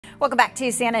Welcome back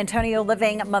to San Antonio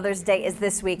Living. Mother's Day is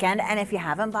this weekend, and if you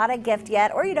haven't bought a gift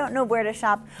yet or you don't know where to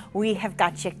shop, we have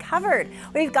got you covered.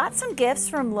 We've got some gifts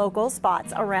from local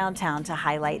spots around town to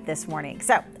highlight this morning.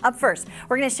 So up first,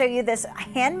 we're going to show you this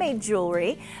handmade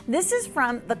jewelry. This is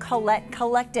from the Colette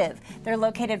Collective. They're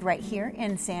located right here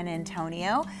in San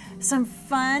Antonio. Some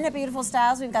fun, beautiful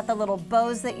styles. We've got the little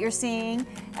bows that you're seeing,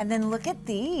 and then look at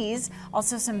these.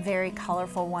 Also some very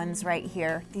colorful ones right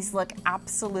here. These look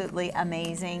absolutely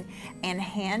amazing and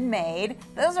handmade.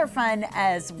 Those are fun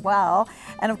as well.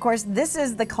 And of course, this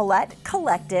is the Colette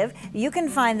Collective. You can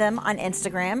find them on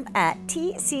Instagram at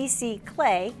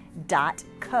tccclay.co.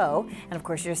 And of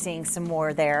course, you're seeing some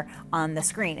more there on the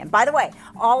screen. And by the way,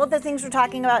 all of the things we're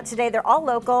talking about today, they're all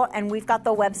local, and we've got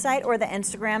the website or the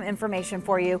Instagram information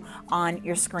for you on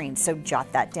your screen, so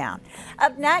jot that down.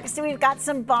 Up next, we've got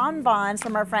some bonbons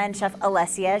from our friend Chef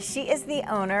Alessia. She is the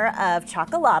owner of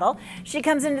Chocolatl. She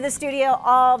comes into the studio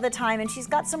all the time, and she's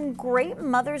got some great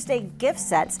Mother's Day gift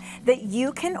sets that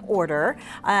you can order.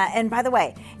 And by the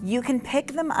way, you can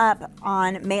pick them up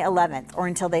on May 11th or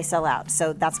until they sell out.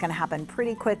 So that's going to happen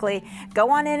pretty quickly. Go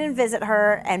on in and visit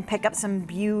her and pick up some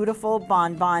beautiful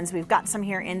bonbons. We've got some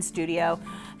here in studio.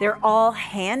 They're all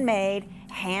handmade,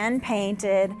 hand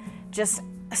painted, just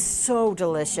so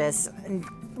delicious. And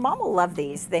Mom will love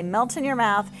these. They melt in your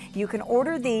mouth. You can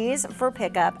order these for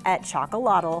pickup at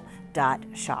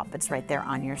chocolatl.shop. It's right there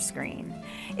on your screen.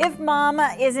 If Mom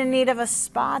is in need of a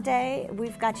spa day,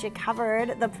 we've got you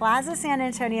covered. The Plaza San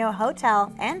Antonio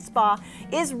Hotel and Spa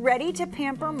is ready to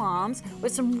pamper moms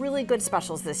with some really good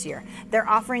specials this year. They're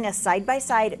offering a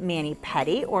side-by-side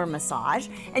mani-pedi or massage,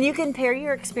 and you can pair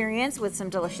your experience with some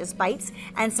delicious bites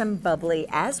and some bubbly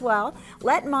as well.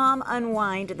 Let Mom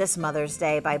unwind this Mother's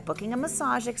Day by booking a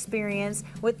massage experience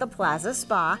with the Plaza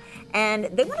Spa, and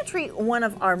they want to treat one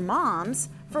of our moms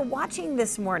for watching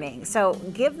this morning. So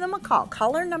give them a call.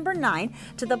 Caller number 9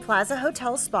 to the Plaza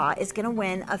Hotel Spa is going to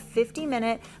win a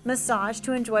 50-minute massage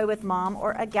to enjoy with Mom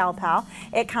or a gal pal.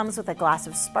 It comes with a glass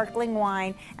of sparkling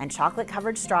wine and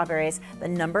chocolate-covered strawberries. The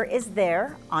number is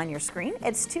there on your screen.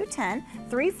 It's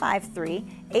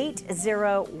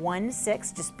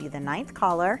 210-353-8016. Just be the 9th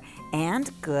caller, and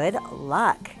good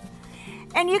luck.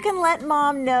 And you can let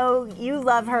Mom know you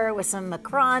love her with some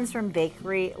macarons from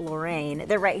Bakery Lorraine.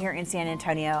 They're right here in San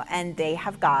Antonio, and they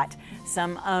have got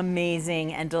some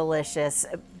amazing and delicious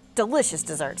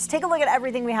desserts. Take a look at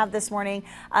everything we have this morning.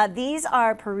 These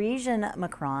are Parisian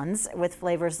macarons with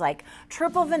flavors like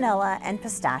triple vanilla and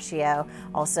pistachio.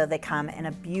 Also, they come in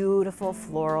a beautiful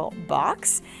floral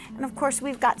box. And of course,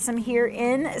 we've got some here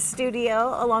in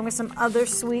studio, along with some other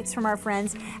sweets from our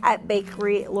friends at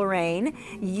Bakery Lorraine.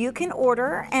 You can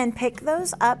order and pick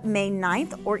those up May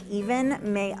 9th or even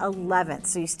May 11th.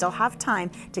 So you still have time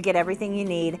to get everything you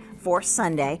need for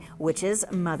Sunday, which is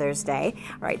Mother's Day.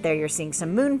 Right there, you're seeing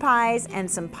some moon pies and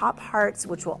some Pop Hearts,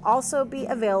 which will also be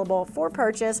available for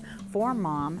purchase for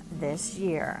Mom this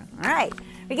year. All right,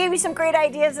 we gave you some great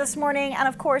ideas this morning, and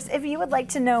of course, if you would like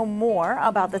to know more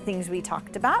about the things we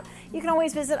talked about, you can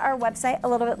always visit our website a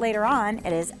little bit later on.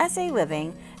 It is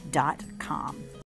saliving.com.